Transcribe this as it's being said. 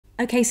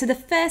Okay, so the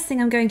first thing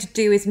I'm going to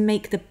do is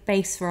make the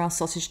base for our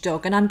sausage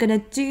dog, and I'm going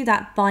to do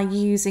that by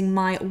using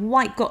my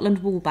white Gotland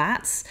wool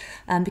bats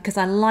because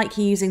I like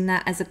using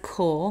that as a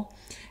core.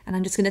 And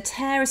I'm just going to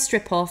tear a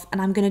strip off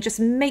and I'm going to just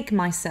make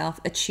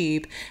myself a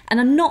tube. And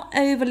I'm not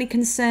overly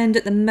concerned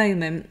at the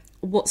moment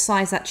what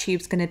size that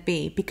tube's going to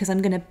be because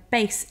I'm going to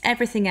base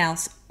everything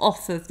else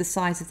off of the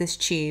size of this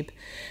tube.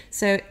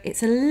 So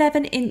it's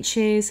 11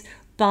 inches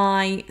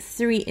by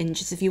 3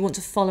 inches if you want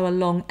to follow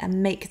along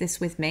and make this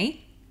with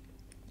me.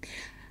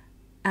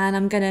 And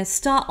I'm going to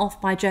start off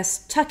by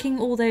just tucking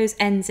all those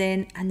ends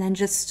in and then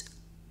just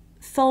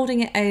folding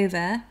it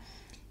over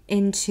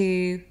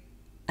into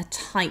a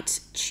tight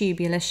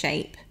tubular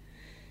shape.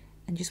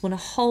 And just want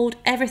to hold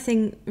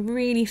everything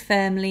really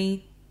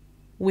firmly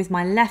with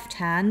my left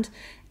hand,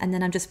 and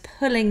then I'm just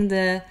pulling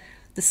the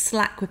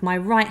slack with my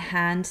right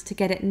hand to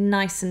get it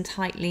nice and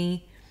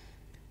tightly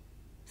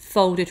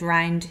folded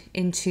round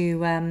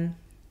into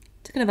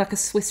kind of like a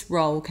Swiss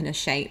roll kind of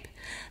shape.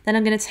 Then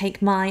I'm going to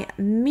take my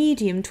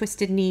medium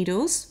twisted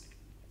needles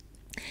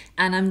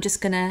and I'm just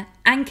going to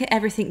anchor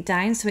everything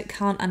down so it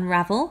can't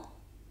unravel.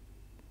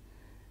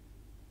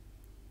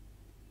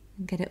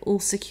 And get it all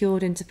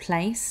secured into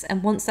place.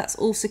 And once that's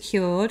all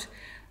secured,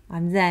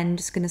 I'm then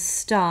just going to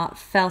start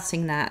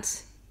felting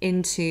that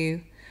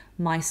into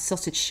my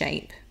sausage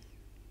shape,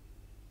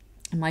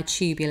 my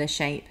tubular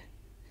shape.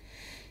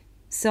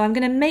 So I'm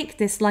going to make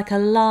this like a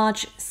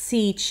large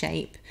seed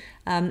shape,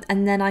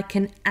 and then I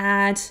can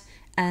add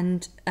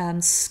and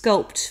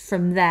sculpt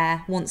from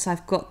there once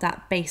I've got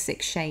that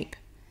basic shape.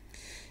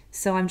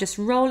 So I'm just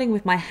rolling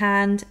with my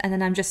hand and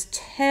then I'm just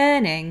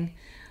turning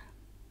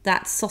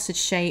that sausage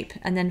shape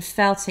and then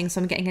felting,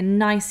 so I'm getting a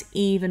nice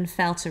even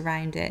felt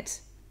around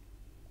it.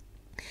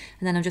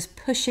 And then I'm just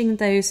pushing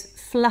those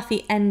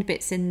fluffy end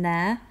bits in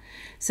there.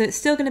 So it's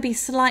still going to be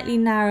slightly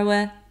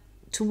narrower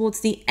towards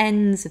the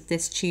ends of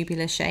this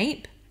tubular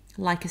shape,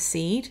 like a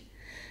seed.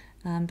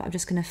 But I'm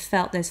just going to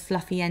felt those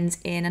fluffy ends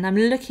in, and I'm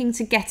looking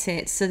to get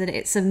it so that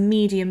it's a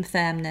medium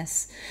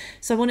firmness.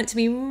 So I want it to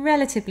be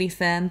relatively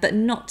firm, but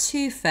not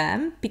too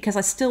firm, because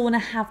I still want to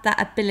have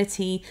that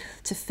ability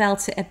to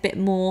felt it a bit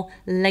more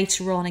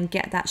later on and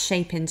get that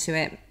shape into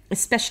it,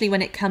 especially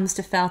when it comes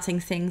to felting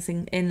things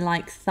in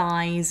like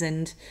thighs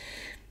and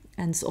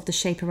sort of the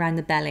shape around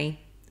the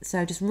belly.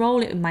 So just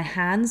roll it with my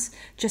hands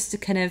just to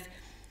kind of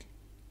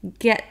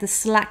get the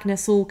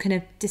slackness all kind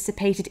of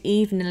dissipated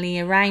evenly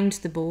around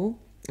the ball.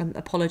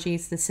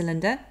 Apologies, the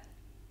cylinder.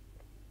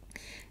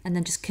 And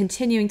then just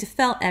continuing to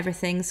felt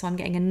everything so I'm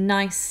getting a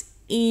nice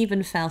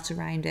even felt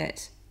around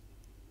it.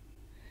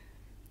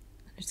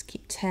 Just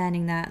keep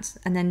turning that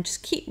and then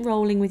just keep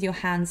rolling with your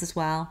hands as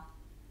well.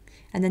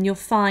 And then you'll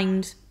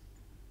find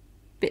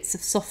bits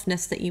of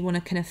softness that you want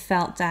to kind of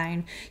felt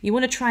down. You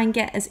want to try and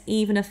get as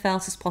even a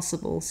felt as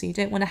possible, so you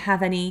don't want to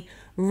have any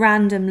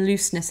random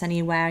looseness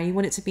anywhere. You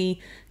want it to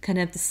be kind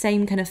of the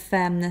same kind of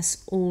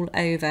firmness all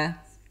over.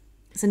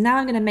 So now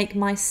I'm going to make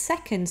my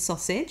second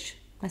sausage,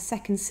 my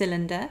second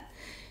cylinder.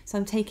 So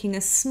I'm taking a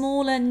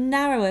smaller,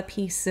 narrower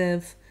piece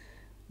of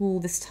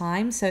wool this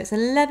time. So it's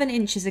 11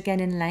 inches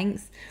again in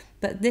length,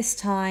 but this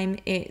time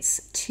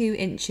it's 2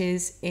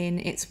 inches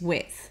in its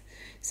width.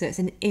 So it's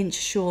an inch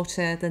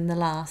shorter than the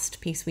last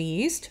piece we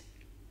used.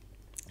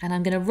 And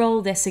I'm going to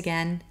roll this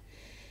again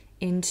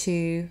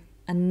into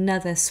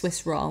another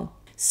Swiss roll.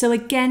 So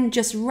again,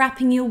 just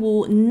wrapping your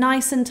wool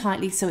nice and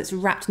tightly so it's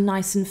wrapped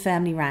nice and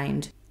firmly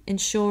round.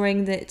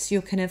 Ensuring that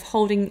you're kind of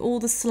holding all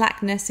the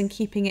slackness and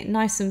keeping it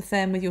nice and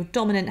firm with your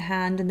dominant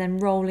hand and then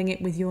rolling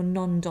it with your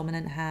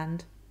non-dominant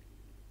hand.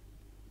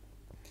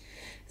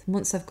 So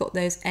once I've got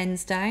those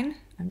ends down,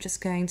 I'm just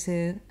going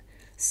to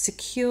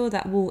secure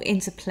that wool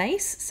into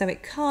place so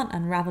it can't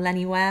unravel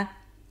anywhere.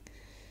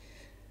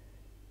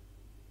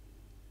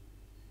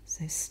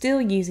 So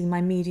still using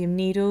my medium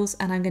needles,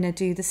 and I'm going to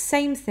do the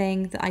same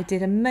thing that I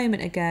did a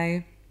moment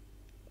ago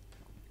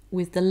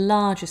with the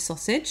larger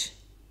sausage.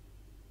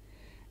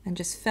 And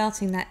just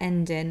felting that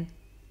end in.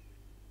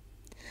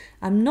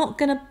 I'm not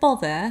going to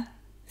bother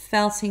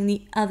felting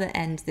the other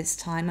end this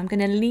time. I'm going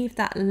to leave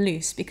that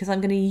loose because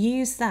I'm going to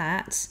use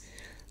that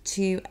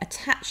to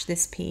attach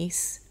this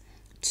piece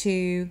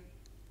to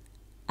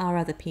our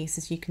other piece,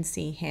 as you can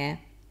see here.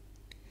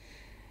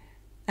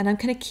 And I'm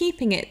kind of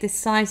keeping it this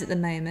size at the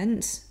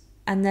moment,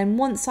 and then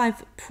once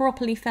I've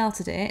properly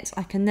felted it,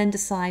 I can then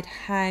decide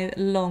how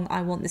long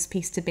I want this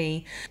piece to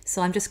be.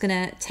 So I'm just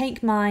going to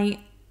take my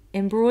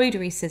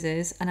embroidery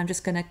scissors and I'm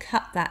just going to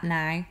cut that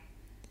now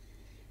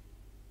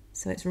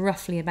so it's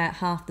roughly about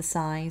half the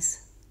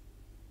size.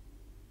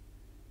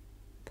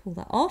 Pull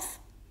that off.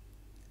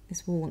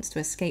 This wool wants to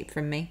escape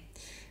from me.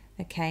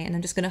 Okay, and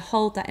I'm just going to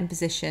hold that in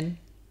position.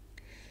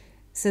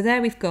 So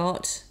there we've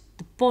got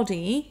the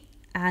body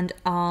and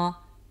our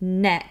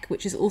neck,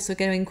 which is also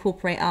going to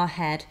incorporate our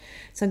head.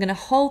 So I'm going to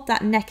hold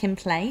that neck in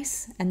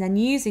place, and then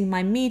using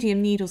my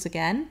medium needles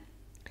again,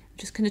 I'm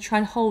just going to try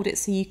and hold it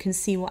so you can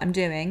see what I'm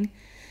doing.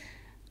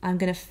 I'm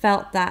going to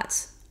felt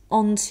that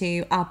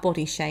onto our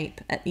body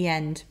shape at the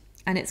end,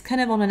 and it's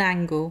kind of on an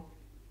angle.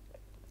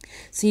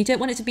 So you don't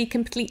want it to be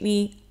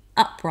completely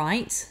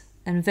upright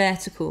and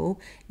vertical,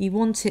 you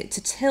want it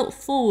to tilt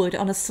forward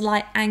on a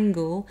slight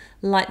angle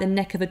like the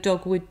neck of a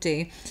dog would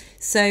do.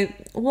 So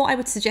what I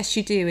would suggest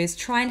you do is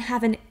try and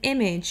have an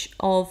image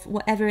of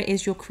whatever it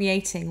is you're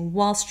creating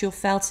whilst you're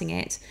felting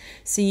it,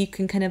 so you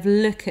can kind of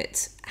look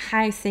at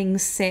how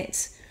things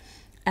sit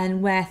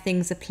and where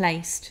things are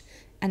placed,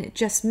 and it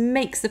just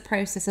makes the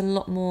process a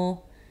lot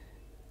more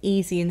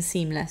easy and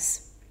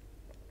seamless.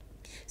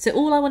 So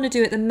all I want to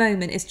do at the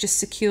moment is just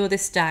secure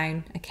this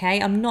down,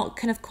 okay? I'm not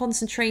kind of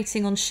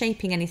concentrating on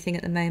shaping anything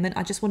at the moment.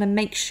 I just want to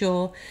make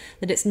sure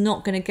that it's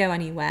not going to go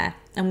anywhere,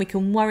 and we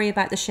can worry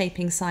about the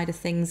shaping side of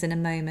things in a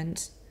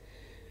moment.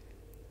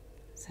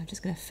 So I'm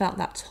just going to felt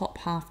that top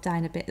half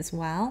down a bit as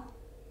well.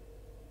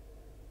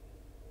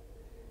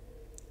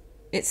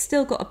 It's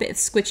still got a bit of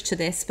squidge to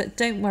this, but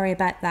don't worry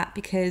about that,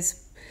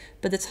 because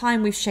by the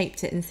time we've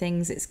shaped it and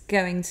things, it's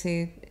going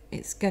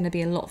to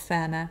be a lot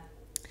firmer.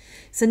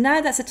 So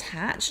now that's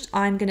attached,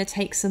 I'm going to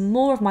take some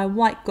more of my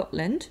white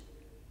Gotland,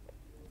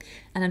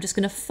 and I'm just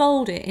going to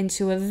fold it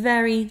into a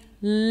very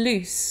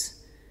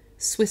loose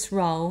Swiss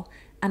roll,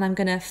 and I'm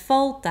going to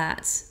fold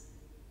that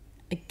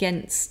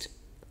against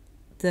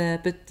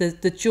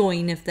the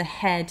join of the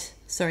head,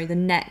 sorry, the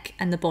neck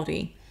and the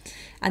body.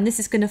 And this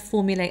is going to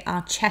formulate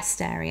our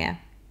chest area.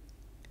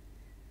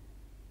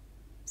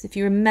 So if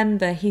you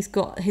remember, he's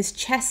got his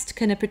chest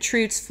kind of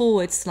protrudes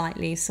forward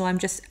slightly, so I'm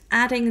just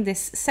adding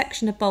this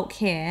section of bulk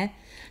here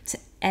to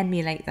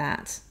emulate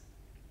that.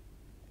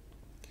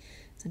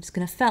 So I'm just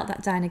going to felt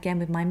that down again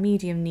with my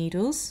medium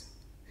needles,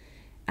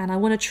 and I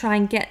want to try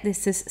and get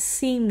this as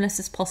seamless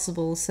as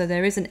possible so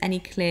there isn't any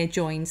clear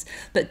joins.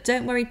 But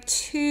don't worry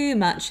too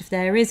much if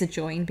there is a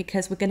join,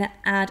 because we're going to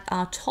add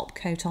our top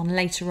coat on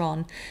later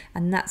on,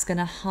 and that's going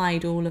to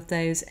hide all of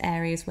those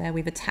areas where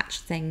we've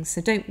attached things.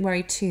 So don't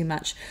worry too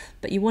much,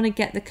 but you want to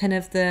get the kind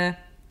of the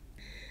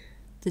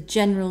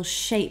general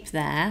shape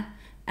there,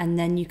 and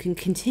then you can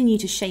continue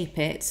to shape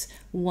it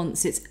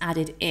once it's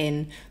added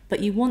in.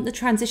 But you want the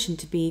transition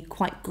to be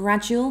quite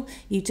gradual.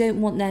 You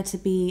don't want there to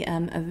be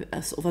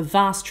a sort of a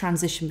vast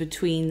transition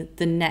between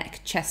the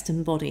neck, chest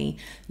and body.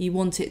 You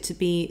want it to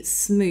be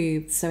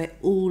smooth so it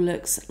all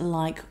looks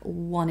like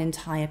one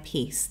entire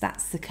piece.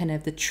 That's the kind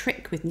of the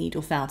trick with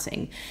needle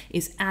felting,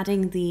 is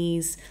adding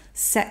these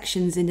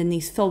sections in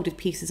these folded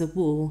pieces of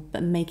wool,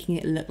 but making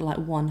it look like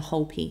one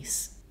whole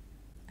piece.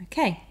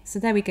 Okay, so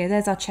there we go,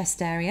 there's our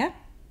chest area.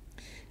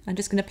 I'm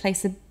just going to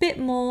place a bit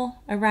more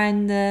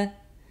around the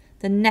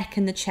neck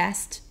and the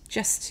chest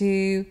just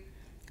to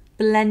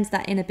blend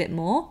that in a bit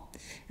more.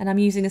 And I'm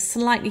using a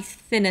slightly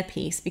thinner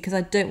piece because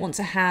I don't want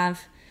to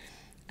have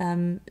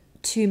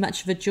too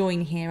much of a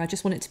join here. I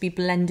just want it to be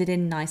blended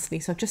in nicely.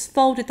 So I've just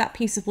folded that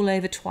piece of wool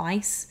over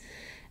twice,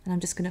 and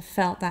I'm just going to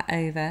felt that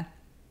over.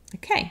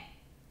 Okay,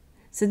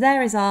 so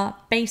there is our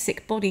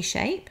basic body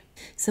shape.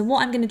 So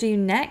what I'm going to do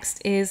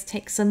next is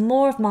take some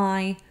more of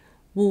my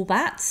wool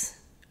bats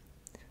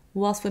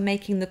whilst we're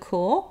making the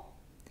core,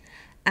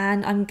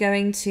 and I'm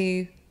going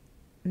to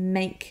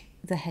make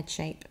the head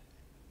shape.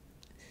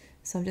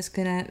 So I'm just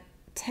going to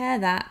tear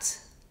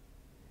that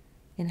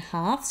in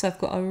half, so I've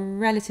got a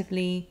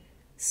relatively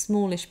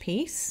smallish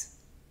piece.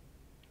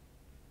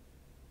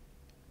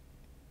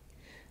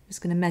 I'm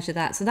just going to measure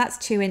that, so that's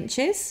 2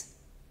 inches,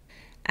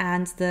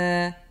 and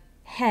the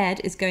head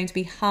is going to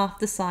be half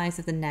the size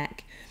of the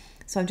neck.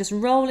 So I'm just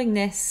rolling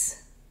this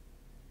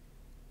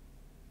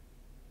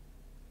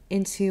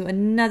into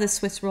another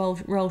Swiss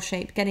roll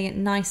shape, getting it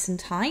nice and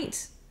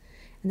tight,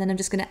 and then I'm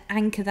just going to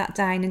anchor that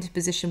down into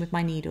position with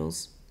my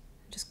needles.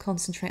 Just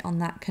concentrate on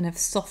that kind of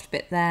soft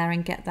bit there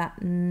and get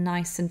that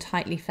nice and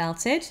tightly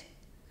felted.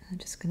 I'm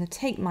just going to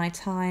take my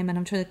time, and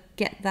I'm trying to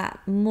get that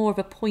more of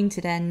a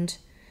pointed end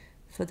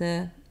for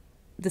the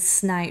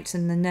snout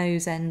and the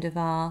nose end of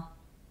our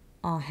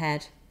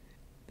head.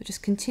 But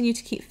just continue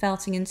to keep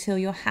felting until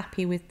you're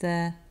happy with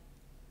the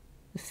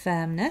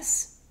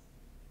firmness.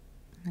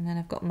 And then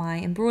I've got my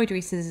embroidery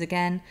scissors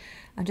again.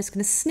 I'm just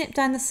going to snip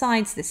down the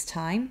sides this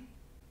time.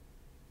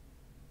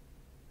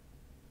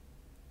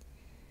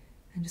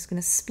 I'm just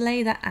going to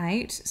splay that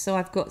out so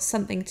I've got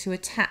something to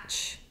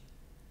attach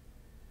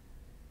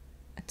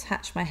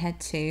my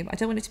head to. I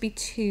don't want it to be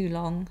too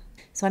long.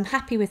 So I'm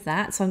happy with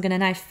that. So I'm going to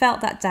now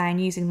felt that down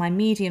using my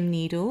medium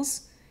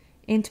needles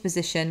into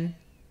position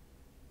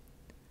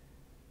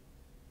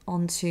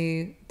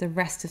onto the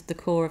rest of the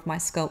core of my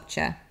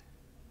sculpture.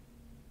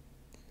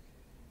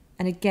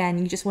 And again,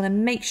 you just want to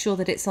make sure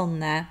that it's on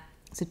there.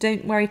 So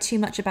don't worry too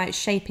much about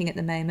shaping at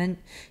the moment.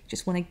 You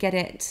just want to get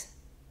it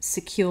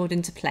secured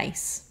into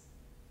place.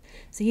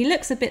 So he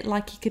looks a bit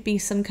like he could be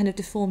some kind of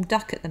deformed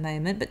duck at the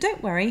moment, but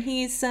don't worry,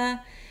 he's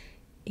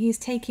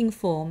taking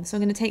form. So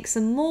I'm going to take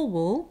some more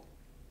wool,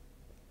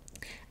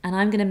 and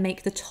I'm going to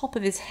make the top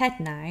of his head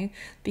now,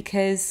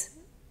 because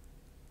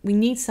we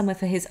need somewhere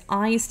for his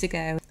eyes to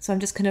go. So I'm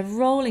just kind of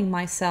rolling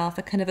myself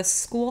a kind of a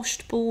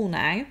squashed ball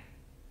now.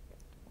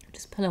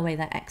 Just pull away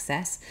that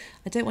excess.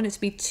 I don't want it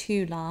to be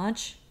too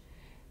large.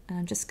 And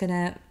I'm just going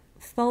to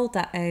fold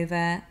that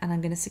over, and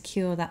I'm going to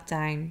secure that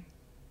down.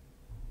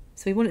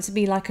 So we want it to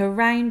be like a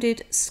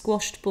rounded,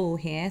 squashed ball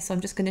here. So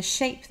I'm just going to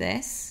shape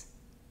this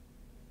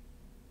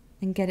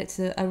and get it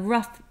to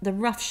the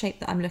rough shape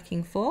that I'm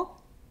looking for.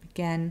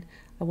 Again,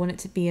 I want it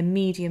to be a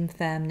medium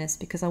firmness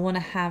because I want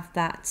to have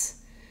that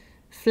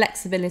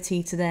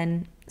flexibility to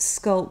then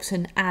sculpt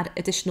and add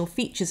additional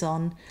features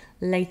on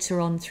later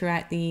on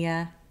throughout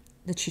the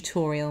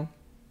tutorial.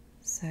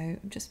 So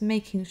I'm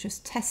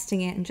just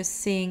testing it and just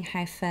seeing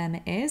how firm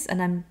it is,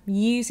 and I'm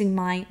using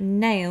my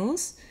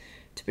nails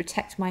to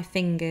protect my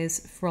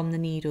fingers from the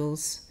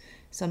needles.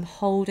 So I'm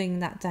holding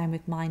that down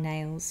with my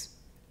nails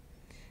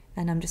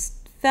and I'm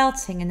just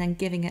felting and then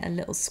giving it a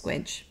little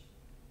squidge.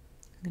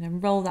 I'm going to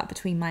roll that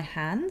between my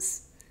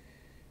hands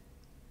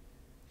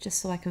just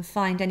so I can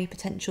find any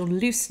potential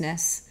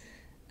looseness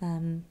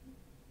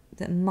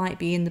that might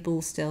be in the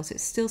ball still. So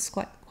it's still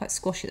quite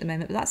squashy at the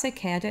moment, but that's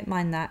okay. I don't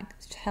mind that.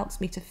 It helps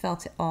me to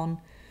felt it on.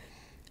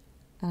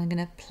 And I'm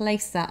going to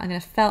place that, I'm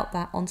going to felt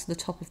that onto the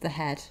top of the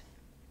head,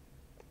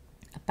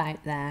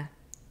 about there.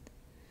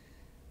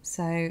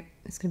 So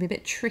it's going to be a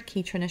bit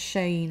tricky trying to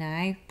show you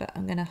now, but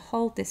I'm going to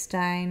hold this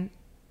down.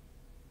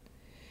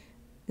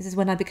 This is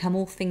when I become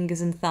all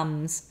fingers and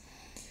thumbs.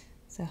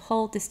 So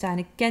hold this down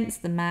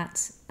against the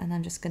mat and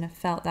I'm just going to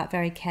felt that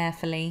very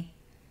carefully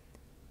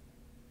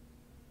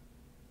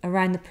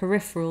around the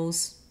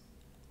peripherals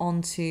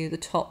onto the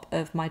top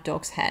of my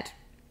dog's head.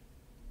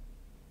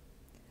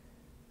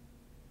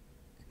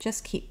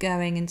 Just keep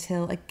going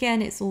until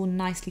again it's all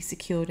nicely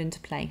secured into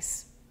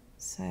place.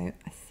 So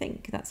I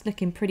think that's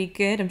looking pretty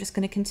good. I'm just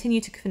going to continue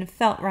to kind of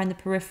felt around the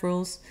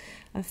peripherals.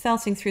 I'm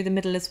felting through the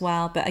middle as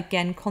well, but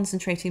again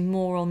concentrating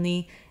more on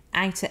the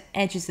outer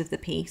edges of the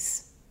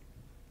piece.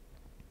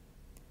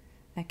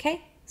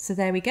 Okay, so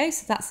there we go.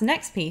 So that's the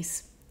next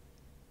piece.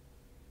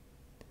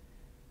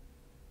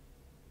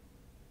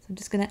 So I'm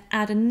just going to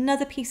add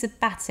another piece of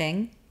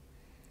batting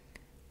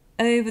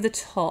over the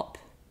top.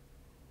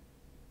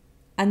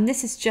 And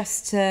this is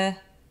just to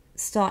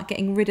start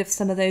getting rid of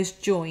some of those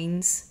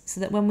joins so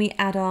that when we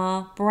add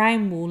our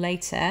brown wool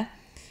later,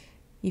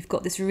 you've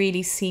got this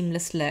really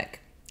seamless look.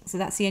 So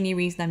that's the only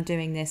reason I'm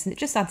doing this. And it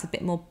just adds a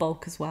bit more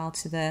bulk as well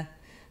to the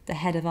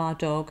head of our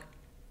dog.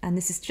 And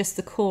this is just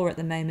the core at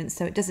the moment,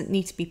 so it doesn't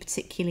need to be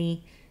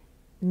particularly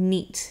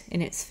neat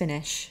in its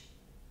finish.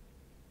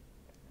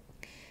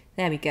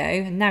 There we go.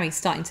 And now he's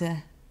starting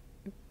to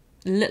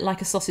look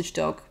like a sausage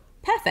dog.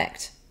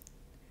 Perfect.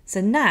 So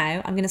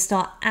now I'm going to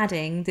start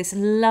adding this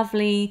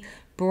lovely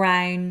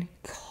brown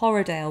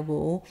Corriedale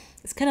wool.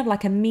 It's kind of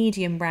like a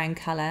medium brown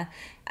colour,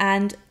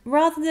 and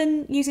rather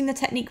than using the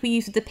technique we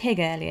used with the pig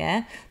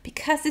earlier,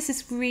 because this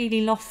is really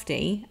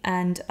lofty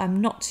and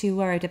I'm not too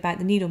worried about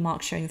the needle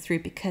mark showing through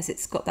because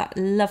it's got that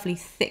lovely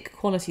thick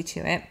quality to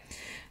it,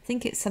 I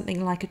think it's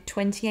something like a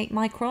 28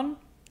 micron.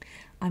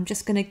 I'm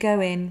just going to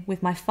go in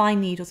with my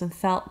fine needles and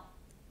felt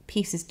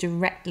pieces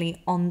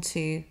directly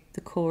onto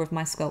the core of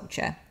my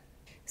sculpture.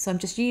 So I'm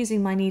just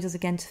using my needles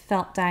again to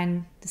felt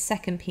down the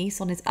second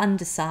piece on its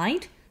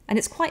underside. And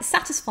it's quite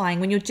satisfying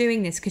when you're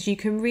doing this because you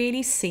can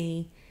really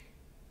see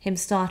him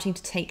starting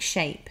to take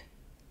shape.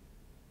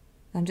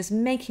 I'm just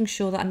making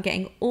sure that I'm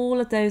getting all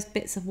of those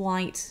bits of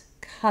white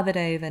covered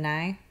over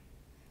now,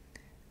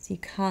 so you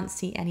can't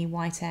see any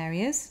white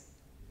areas.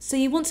 So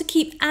you want to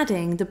keep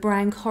adding the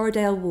brown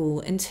Corriedale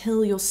wool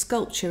until your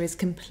sculpture is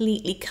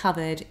completely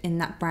covered in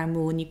that brown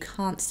wool and you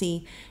can't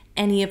see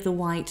any of the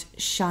white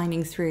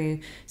shining through.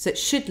 So it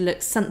should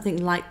look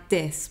something like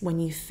this when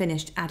you've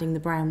finished adding the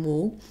brown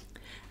wool.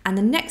 And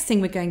the next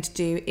thing we're going to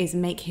do is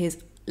make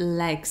his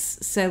legs.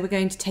 So we're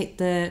going to take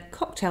the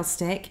cocktail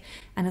stick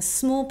and a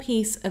small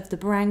piece of the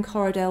brown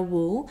Corriedale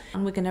wool,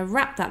 and we're going to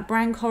wrap that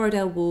brown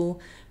Corriedale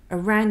wool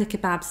around the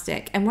kebab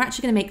stick, and we're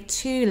actually going to make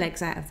two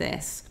legs out of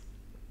this.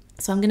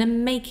 So I'm going to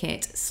make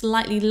it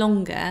slightly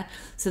longer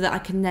so that I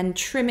can then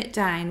trim it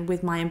down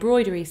with my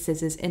embroidery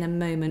scissors in a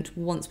moment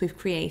once we've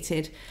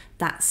created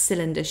that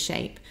cylinder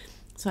shape.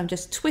 So I'm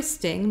just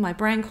twisting my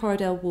brown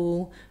Corriedale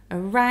wool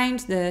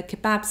around the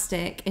kebab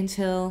stick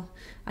until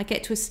I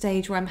get to a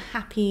stage where I'm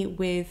happy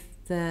with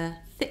the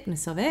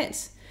thickness of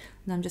it.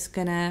 And I'm just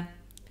going to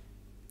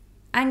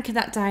anchor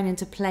that down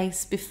into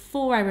place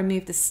before I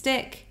remove the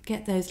stick,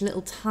 get those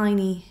little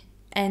tiny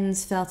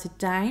ends felted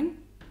down.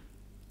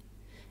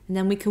 And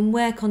then we can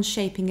work on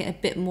shaping it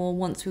a bit more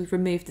once we've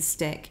removed the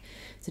stick.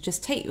 So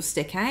just take your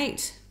stick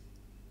out.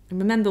 And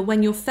remember,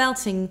 when you're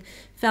felting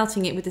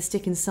it with the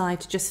stick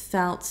inside, to just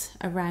felt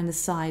around the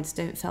sides,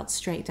 don't felt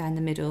straight down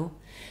the middle.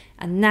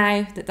 And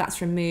now that that's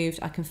removed,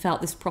 I can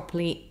felt this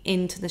properly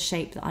into the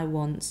shape that I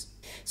want.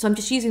 So I'm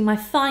just using my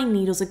fine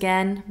needles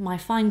again, my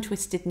fine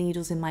twisted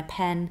needles in my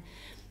pen,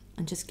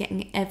 and just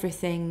getting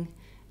everything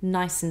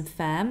nice and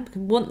firm.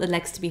 We want the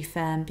legs to be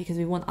firm because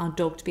we want our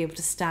dog to be able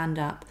to stand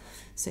up.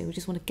 So we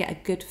just want to get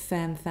a good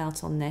firm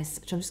felt on this.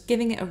 So I'm just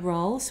giving it a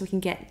roll so we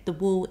can get the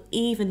wool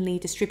evenly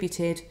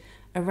distributed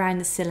around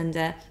the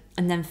cylinder,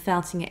 and then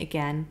felting it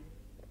again.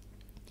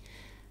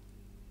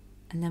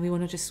 And then we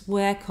want to just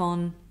work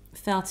on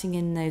felting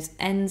in those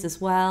ends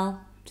as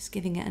well, Just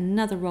giving it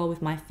another roll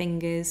with my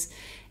fingers,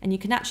 and you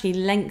can actually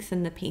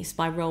lengthen the piece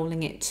by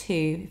rolling it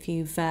too. If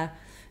you've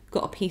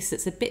got a piece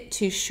that's a bit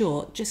too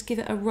short, just give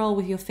it a roll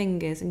with your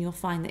fingers and you'll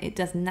find that it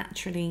does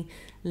naturally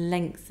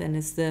lengthen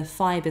as the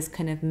fibres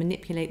kind of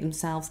manipulate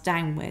themselves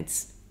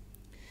downwards.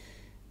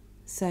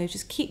 So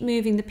just keep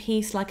moving the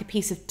piece like a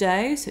piece of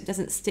dough so it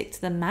doesn't stick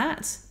to the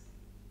mat.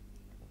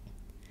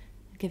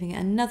 Giving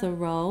it another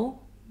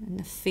roll and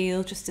a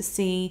feel just to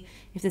see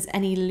if there's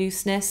any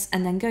looseness,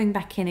 and then going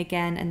back in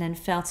again and then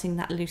felting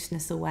that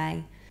looseness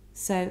away.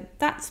 So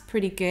that's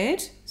pretty good.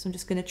 So I'm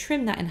just going to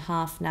trim that in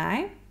half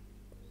now.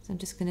 So I'm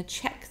just going to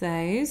check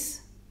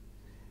those.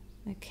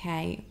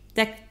 Okay,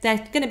 they're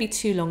going to be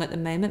too long at the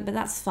moment, but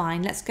that's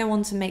fine. Let's go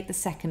on to make the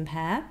second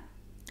pair.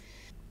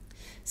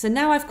 So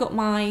now I've got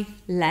my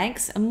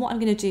legs, and what I'm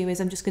going to do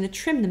is I'm just going to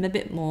trim them a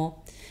bit more.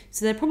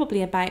 So they're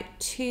probably about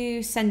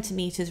 2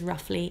 centimeters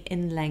roughly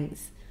in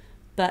length.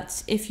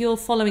 But if you're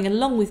following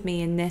along with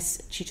me in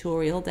this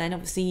tutorial, then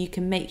obviously you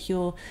can make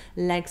your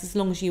legs as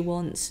long as you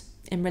want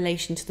in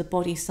relation to the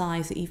body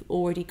size that you've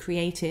already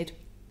created.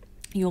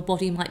 Your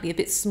body might be a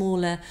bit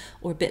smaller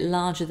or a bit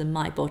larger than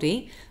my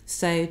body.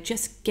 So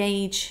just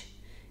gauge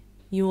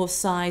your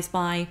size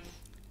by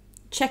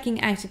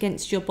checking out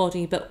against your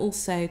body, but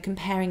also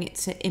comparing it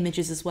to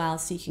images as well,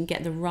 so you can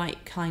get the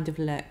right kind of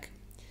look.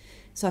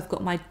 So I've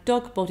got my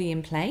dog body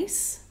in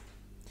place,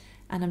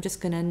 and I'm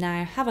just going to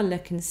now have a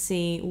look and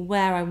see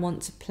where I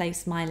want to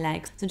place my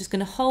legs. So I'm just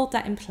going to hold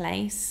that in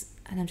place,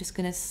 and I'm just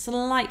going to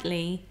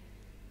slightly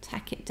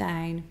tack it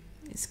down.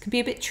 It can be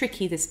a bit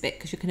tricky, this bit,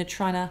 because you're going to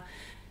try to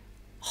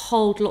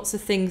hold lots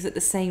of things at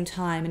the same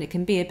time, and it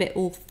can be a bit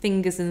all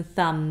fingers and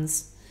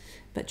thumbs,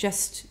 but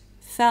just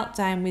felt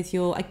down with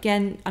your,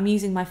 again, I'm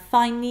using my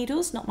fine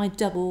needles, not my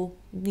double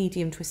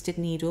medium twisted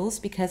needles,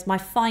 because my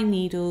fine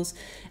needles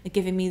are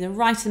giving me the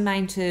right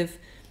amount of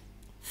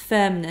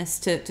firmness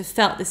to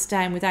felt this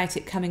down without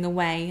it coming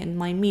away, and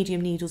my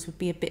medium needles would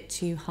be a bit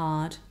too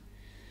hard.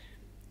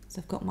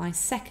 So I've got my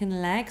second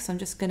leg, so I'm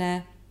just going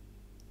to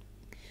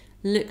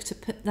look to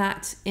put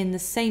that in the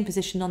same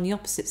position on the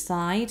opposite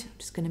side. I'm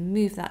just going to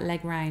move that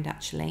leg round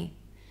actually.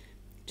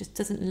 It just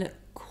doesn't look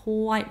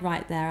quite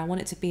right there. I want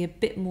it to be a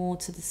bit more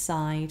to the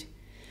side.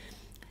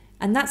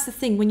 And that's the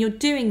thing, when you're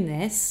doing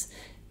this,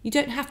 you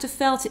don't have to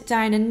felt it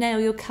down and nail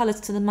your colours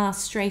to the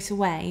mask straight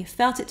away.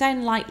 Felt it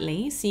down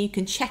lightly so you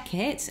can check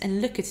it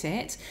and look at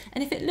it,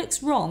 and if it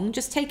looks wrong,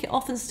 just take it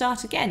off and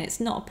start again. It's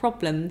not a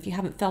problem if you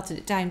haven't felted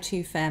it down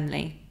too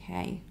firmly.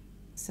 Okay,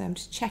 so I'm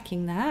just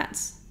checking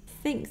that.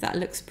 I think that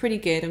looks pretty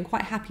good. I'm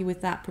quite happy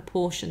with that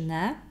proportion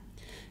there.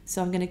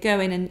 So I'm going to go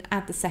in and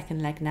add the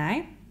second leg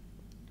now,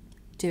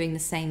 doing the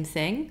same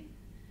thing.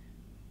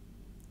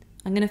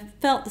 I'm going to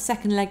felt the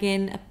second leg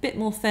in a bit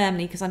more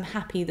firmly because I'm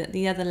happy that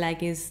the other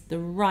leg is the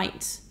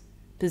right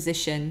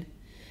position.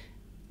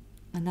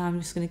 And now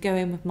I'm just going to go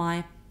in with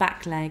my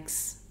back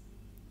legs.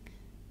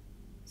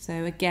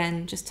 So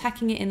again, just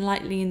tacking it in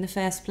lightly in the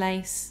first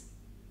place.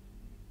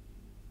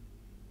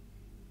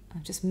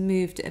 I've just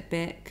moved it a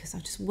bit because I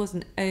just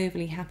wasn't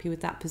overly happy with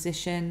that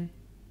position.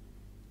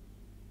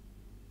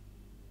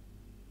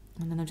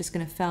 And then I'm just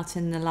going to felt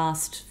in the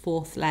last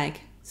fourth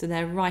leg. So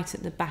they're right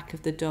at the back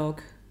of the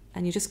dog.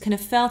 And you're just kind of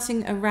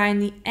felting around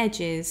the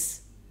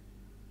edges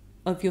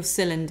of your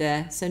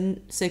cylinder.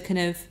 So kind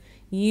of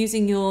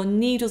using your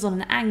needles on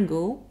an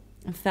angle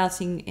and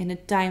felting in a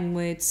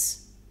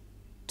downwards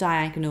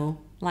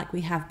diagonal like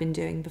we have been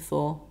doing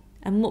before.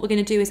 And what we're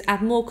going to do is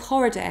add more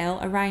corridale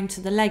around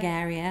to the leg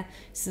area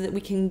so that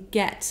we can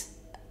get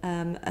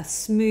a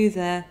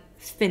smoother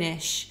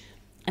finish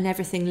and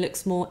everything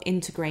looks more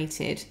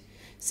integrated.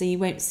 So you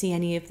won't see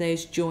any of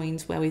those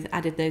joins where we've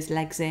added those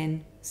legs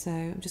in. So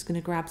I'm just going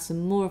to grab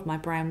some more of my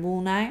brown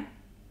wool now.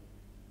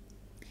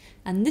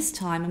 And this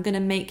time I'm going to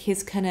make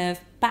his kind of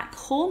back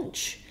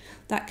haunch,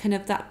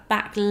 that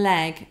back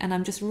leg, and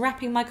I'm just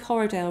wrapping my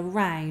corridale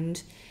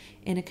round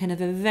in a kind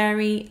of a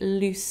very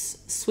loose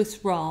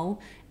Swiss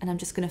roll, and I'm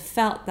just going to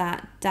felt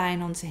that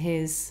down onto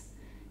his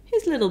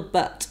little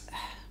butt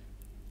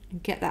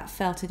and get that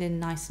felted in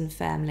nice and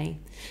firmly.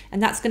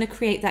 And that's going to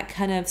create that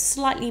kind of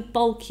slightly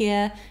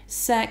bulkier,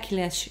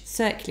 circular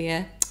shape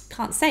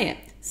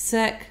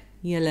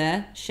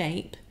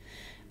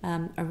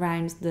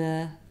around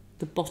the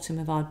bottom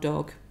of our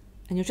dog.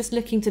 And you're just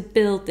looking to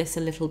build this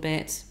a little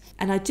bit.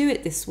 And I do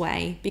it this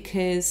way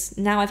because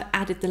now I've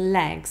added the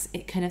legs,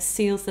 it kind of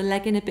seals the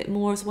leg in a bit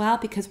more as well,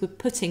 because we're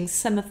putting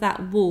some of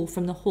that wool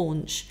from the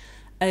haunch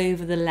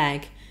over the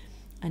leg,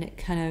 and it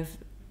kind of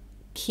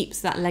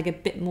keeps that leg a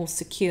bit more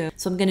secure.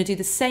 So I'm going to do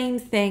the same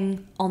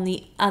thing on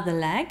the other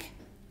leg,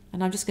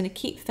 and I'm just going to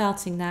keep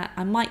felting that.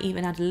 I might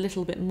even add a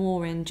little bit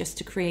more in just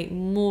to create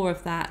more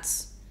of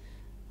that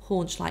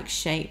haunch-like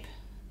shape.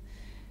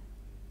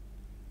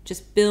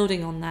 Just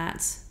building on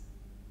that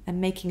and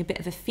making a bit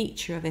of a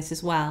feature of it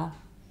as well.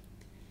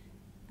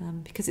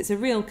 Because it's a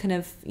real kind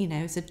of,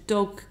 it's a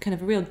dog, kind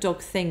of a real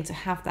dog thing to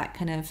have that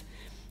kind of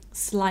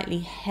slightly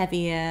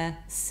heavier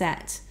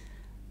set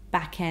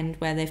back end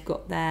where they've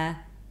got their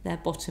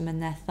bottom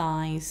and their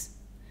thighs.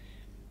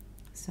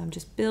 So I'm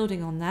just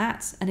building on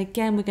that. And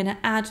again, we're going to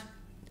add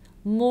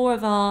more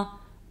of our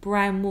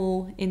brown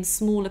wool in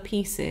smaller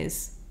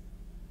pieces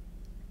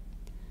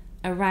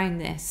around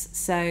this.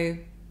 So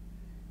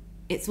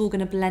it's all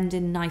going to blend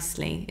in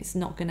nicely. It's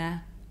not going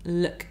to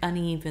look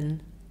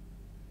uneven.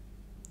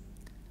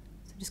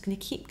 So I'm just going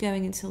to keep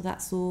going until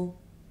that's all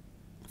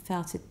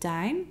felted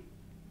down.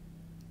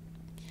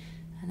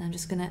 And I'm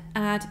just going to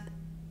add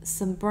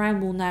some brown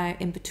wool now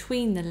in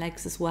between the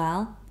legs as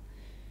well.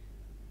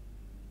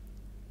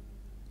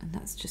 And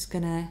that's just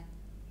going to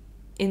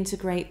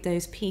integrate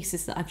those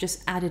pieces that I've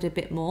just added a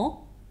bit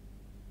more.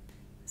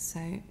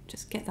 So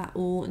just get that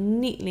all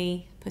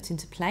neatly put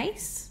into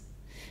place.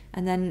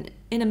 And then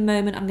in a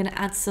moment, I'm going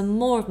to add some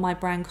more of my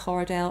brown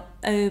Corriedale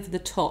over the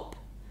top,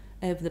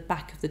 over the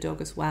back of the dog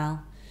as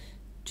well,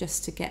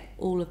 just to get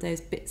all of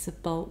those bits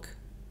of bulk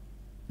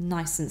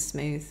nice and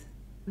smooth.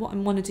 What I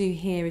want to do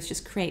here is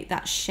just create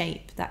that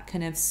shape, that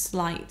kind of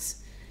slight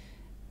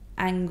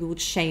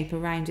angled shape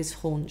around his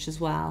haunch as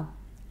well.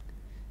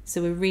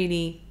 So we're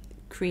really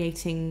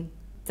creating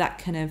that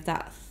kind of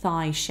that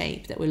thigh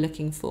shape that we're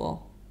looking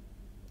for.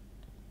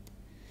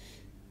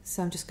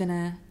 So I'm just going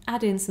to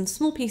add in some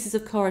small pieces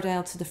of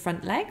Corriedale to the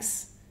front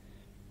legs.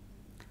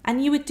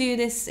 And you would do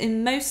this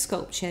in most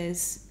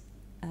sculptures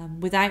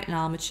without an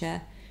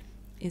armature,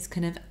 is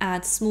kind of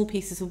add small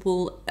pieces of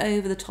wool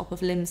over the top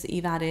of limbs that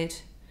you've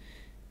added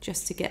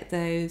just to get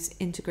those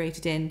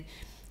integrated in.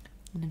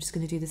 And I'm just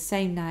going to do the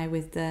same now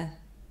with the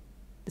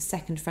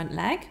second front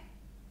leg.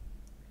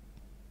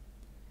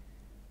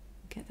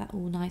 Get that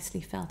all nicely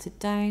felted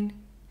down.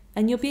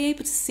 And you'll be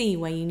able to see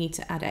where you need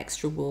to add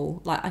extra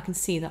wool. Like I can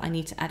see that I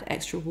need to add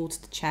extra wool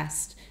to the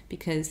chest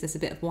because there's a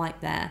bit of white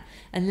there.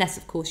 Unless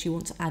of course you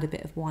want to add a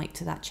bit of white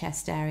to that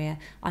chest area.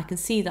 I can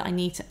see that I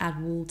need to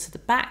add wool to the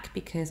back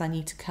because I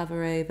need to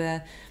cover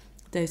over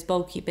those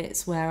bulky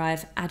bits where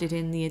I've added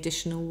in the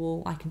additional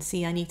wool. I can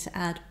see I need to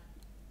add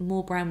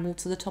more brown wool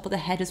to the top of the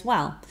head as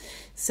well.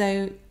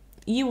 So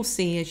you will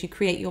see as you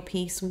create your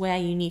piece where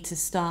you need to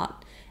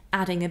start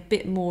adding a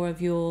bit more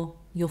of your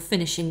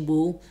finishing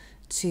wool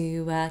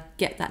to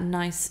get that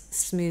nice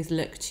smooth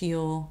look to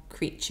your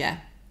creature.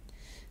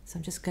 So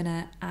I'm just going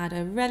to add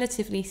a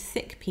relatively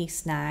thick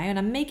piece now, and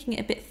I'm making it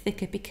a bit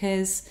thicker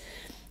because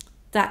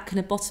that kind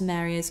of bottom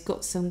area's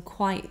got some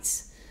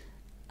quite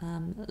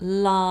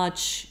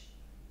large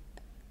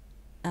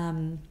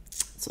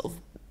sort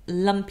of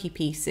lumpy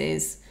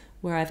pieces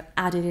where I've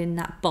added in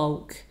that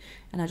bulk,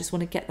 and I just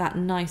want to get that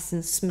nice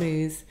and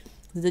smooth.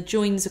 The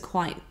joins are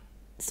quite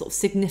sort of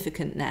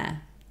significant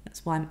there.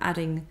 That's why I'm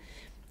adding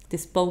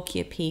this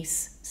bulkier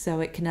piece so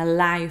it can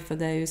allow for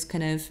those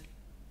kind of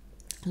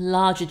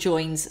larger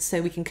joins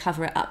so we can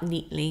cover it up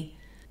neatly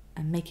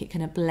and make it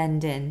kind of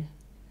blend in.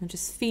 I'm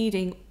just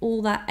feeding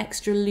all that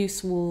extra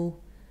loose wool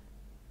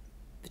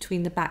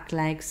between the back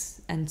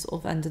legs and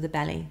sort of under the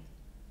belly.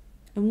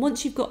 And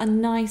once you've got a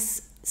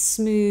nice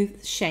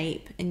smooth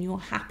shape and you're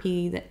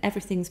happy that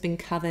everything's been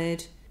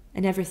covered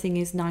and everything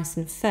is nice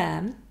and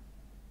firm,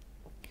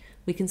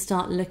 we can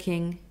start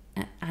looking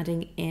at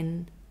adding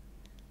in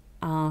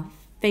our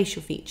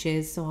facial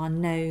features, so our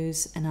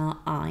nose and our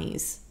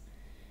eyes.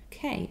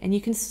 Okay, and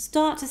you can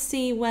start to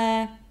see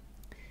where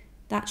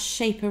that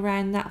shape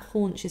around that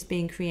haunch is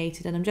being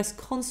created, and I'm just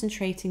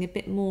concentrating a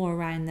bit more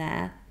around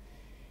there,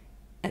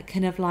 at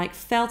kind of like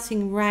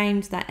felting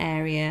round that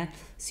area,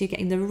 so you're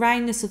getting the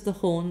roundness of the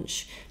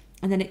haunch,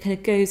 and then it kind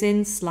of goes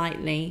in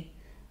slightly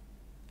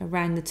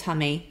around the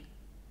tummy.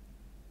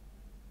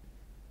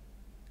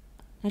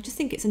 I just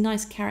think it's a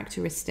nice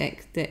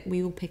characteristic that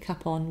we will pick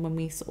up on when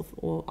we sort of,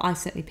 or I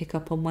certainly pick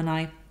up on when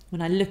I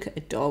look at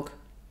a dog,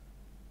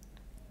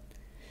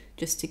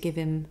 just to give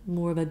him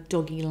more of a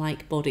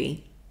doggy-like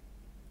body.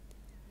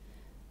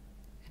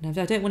 And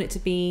I don't want it to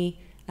be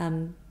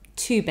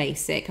too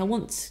basic. I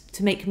want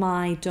to make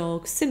my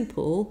dog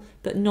simple,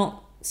 but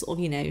not sort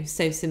of, you know,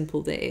 so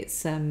simple that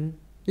it's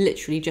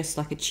literally just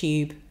like a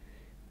tube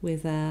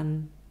with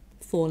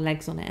 4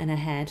 legs on it and a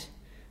head.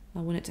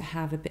 I want it to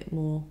have a bit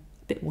more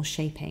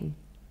shaping.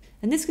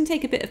 And this can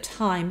take a bit of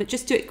time, but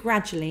just do it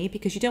gradually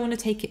because you don't want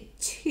to take it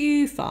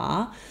too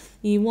far.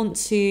 You want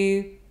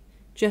to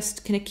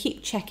just kind of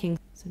keep checking.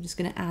 So I'm just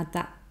going to add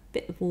that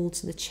bit of wool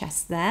to the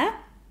chest there,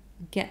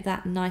 get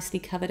that nicely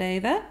covered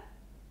over,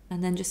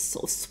 and then just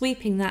sort of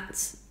sweeping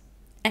that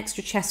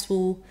extra chest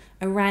wool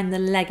around the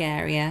leg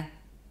area.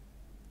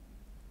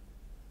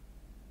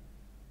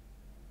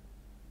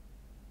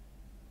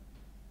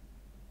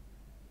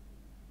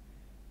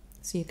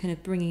 So you're kind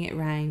of bringing it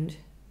round.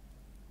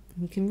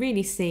 You can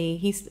really see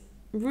he's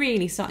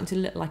really starting to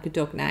look like a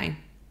dog now.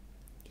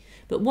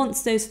 But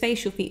once those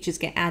facial features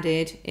get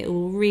added, it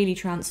will really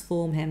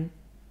transform him.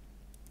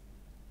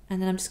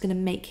 And then I'm just going to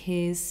make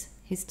his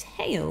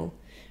tail.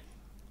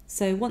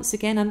 So once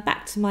again, I'm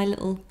back to my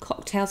little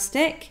cocktail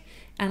stick,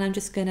 and I'm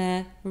just going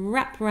to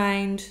wrap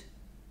around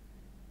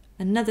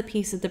another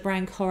piece of the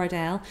brown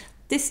Corriedale.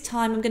 This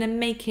time I'm going to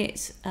make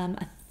it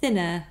a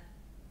thinner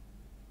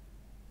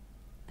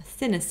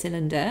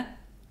cylinder,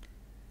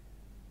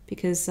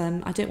 because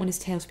I don't want his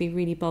tail to be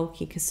really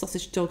bulky, because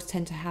sausage dogs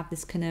tend to have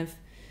this kind of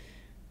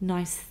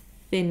nice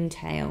thin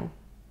tail.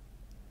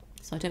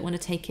 So I don't want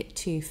to take it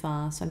too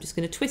far. So I'm just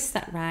going to twist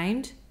that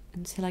round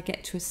until I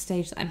get to a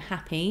stage that I'm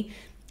happy.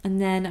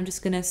 And then I'm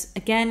just going to,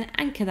 again,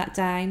 anchor that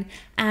down.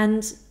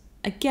 And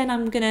again,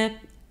 I'm going to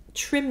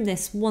trim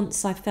this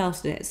once I've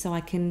felted it so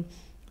I can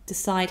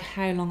decide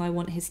how long I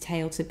want his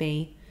tail to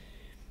be.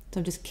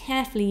 So I'm just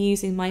carefully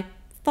using my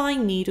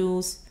fine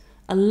needles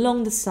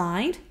along the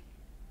side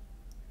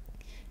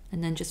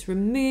and then just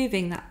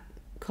removing that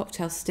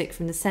cocktail stick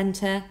from the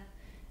centre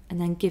and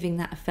then giving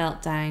that a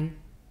felt down.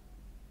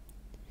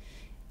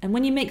 And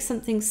when you make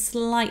something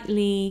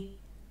slightly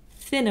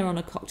thinner on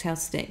a cocktail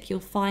stick, you'll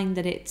find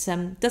that it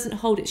doesn't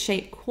hold its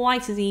shape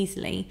quite as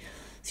easily.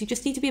 So you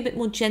just need to be a bit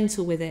more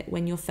gentle with it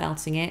when you're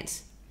felting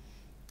it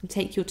and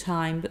take your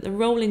time. But the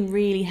rolling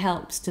really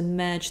helps to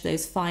merge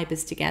those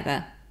fibres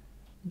together.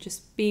 And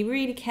just be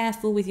really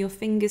careful with your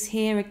fingers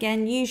here.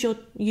 Again, use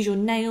your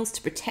nails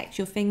to protect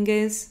your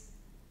fingers.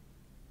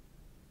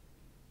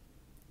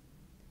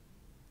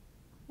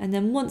 And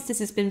then once this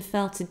has been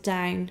felted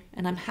down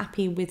and I'm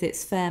happy with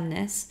its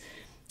firmness,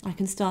 I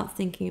can start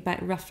thinking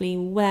about roughly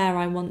where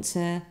I want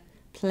to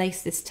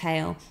place this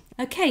tail.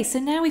 Okay, so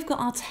now we've got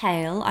our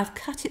tail. I've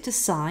cut it to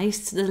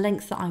size, to the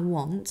length that I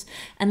want.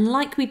 And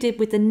like we did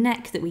with the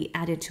neck that we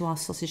added to our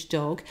sausage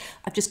dog,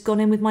 I've just gone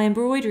in with my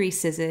embroidery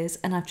scissors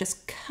and I've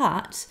just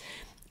cut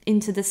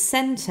into the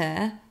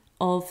centre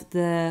of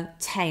the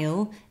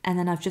tail, and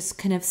then I've just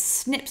kind of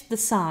snipped the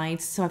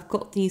sides. So I've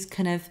got these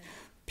kind of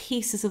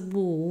pieces of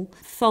wool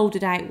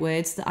folded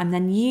outwards that I'm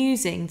then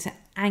using to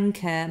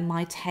anchor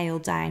my tail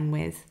down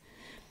with.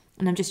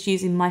 And I'm just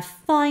using my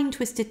fine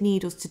twisted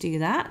needles to do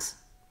that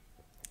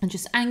and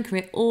just anchor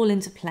it all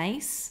into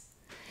place.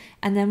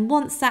 And then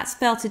once that's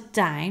felted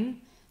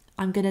down,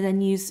 I'm going to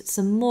then use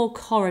some more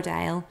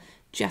Corriedale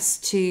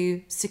just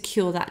to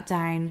secure that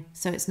down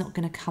so it's not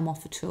going to come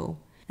off at all.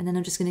 And then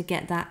I'm just going to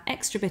get that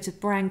extra bit of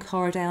brown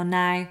Corriedale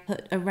now,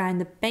 put around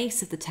the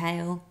base of the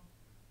tail.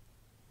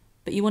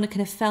 But you want to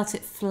kind of felt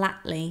it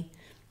flatly.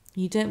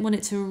 You don't want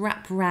it to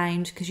wrap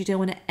round because you don't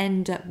want to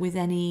end up with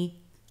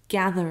any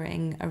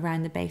gathering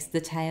around the base of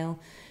the tail.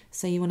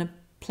 So you want to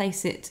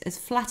place it as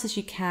flat as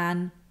you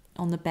can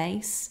on the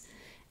base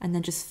and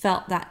then just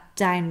felt that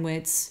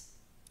downwards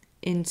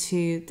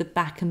into the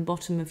back and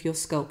bottom of your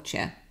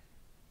sculpture.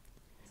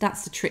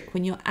 That's the trick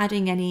when you're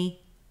adding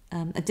any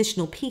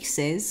additional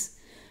pieces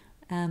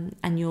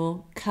and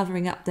you're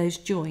covering up those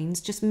joins.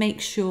 Just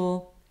make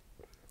sure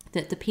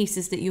that the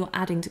pieces that you're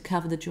adding to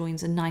cover the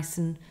joins are nice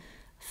and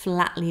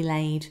flatly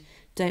laid.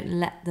 Don't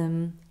let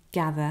them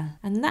gather.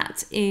 And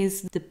that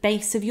is the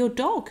base of your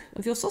dog,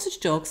 of your sausage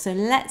dog. So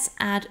let's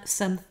add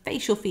some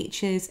facial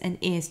features and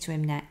ears to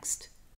him next.